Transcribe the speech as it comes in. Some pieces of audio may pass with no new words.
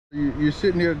You're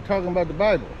sitting here talking about the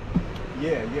Bible.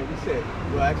 Yeah, we said,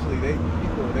 well, actually, they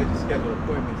just schedule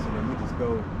appointments, and then we just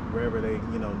go wherever they,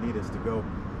 need us to go,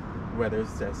 whether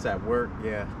it's at work,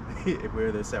 yeah,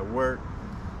 whether it's at work,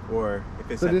 or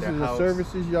if it's at their house. So this is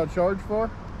the services y'all charge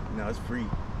for? No, it's free.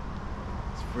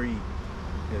 It's free.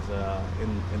 Because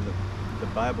in the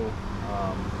Bible,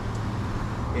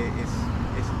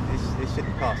 it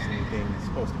shouldn't cost anything. It's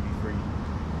supposed to be free.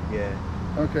 Yeah.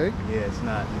 Okay. Yeah, it's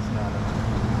not.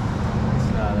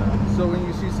 So when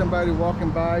you see somebody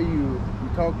walking by, you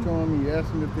talk to them, you ask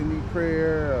them if they need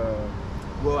prayer.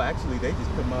 Well, actually, they just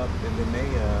come up and then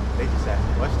they just ask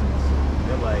questions.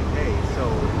 They're like, hey, so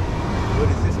what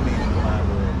does this mean in the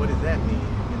Bible? What does that mean?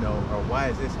 Or why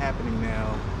is this happening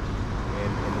now? And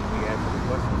then we answer the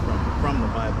questions from the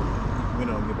Bible. We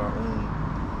don't give our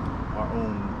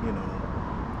own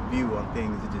view on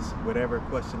things. It just whatever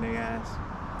question they ask,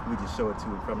 we just show it to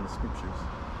them from the scriptures.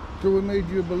 So what made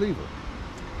you a believer?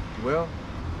 Well,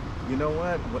 you know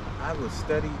what? I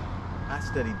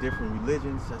study different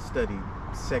religions. I study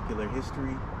secular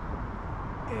history,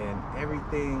 and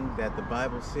everything that the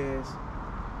Bible says,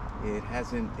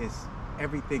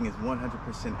 everything is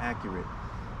 100% accurate.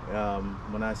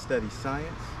 When I study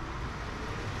science,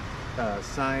 the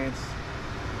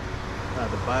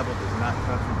Bible does not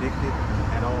contradict it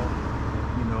at all.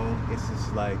 It's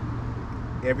just like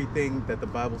everything that the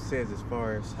Bible says as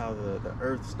far as how the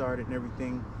earth started and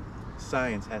everything,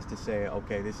 science has to say,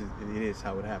 okay, it is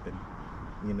how it happened.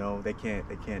 They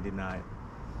can't deny it.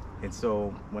 And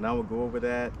so when I would go over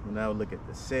that, when I would look at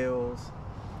the cells,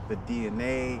 the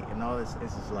DNA and all this,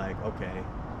 it's just like, okay,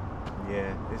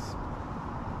 yeah, it's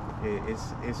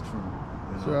true.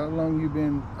 So how long you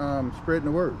been spreading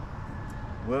the word?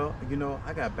 Well,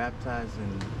 I got baptized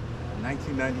in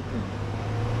 1993.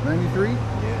 93?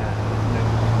 Yeah.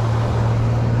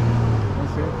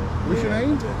 Okay. What's your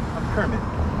name? I'm Kermit.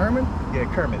 Kermit? Yeah,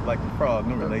 Kermit, like the frog,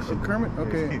 no relation. Kermit?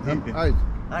 Okay. I'm Isaac.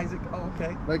 Isaac? Oh,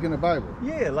 okay. Like in the Bible?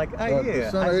 Yeah, the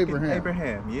son Isaac of Abraham.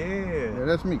 Abraham, yeah. Yeah,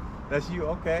 that's me. That's you,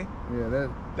 okay. Yeah,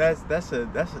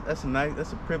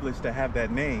 that's a privilege to have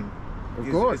that name. Of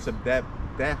course.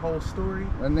 That whole story.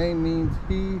 My name means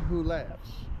he who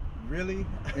laughs. Really?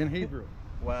 In Hebrew.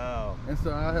 Wow. And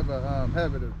so I have a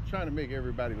habit of trying to make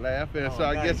everybody laugh, and so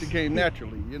I guess it came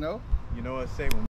naturally, You know what I say?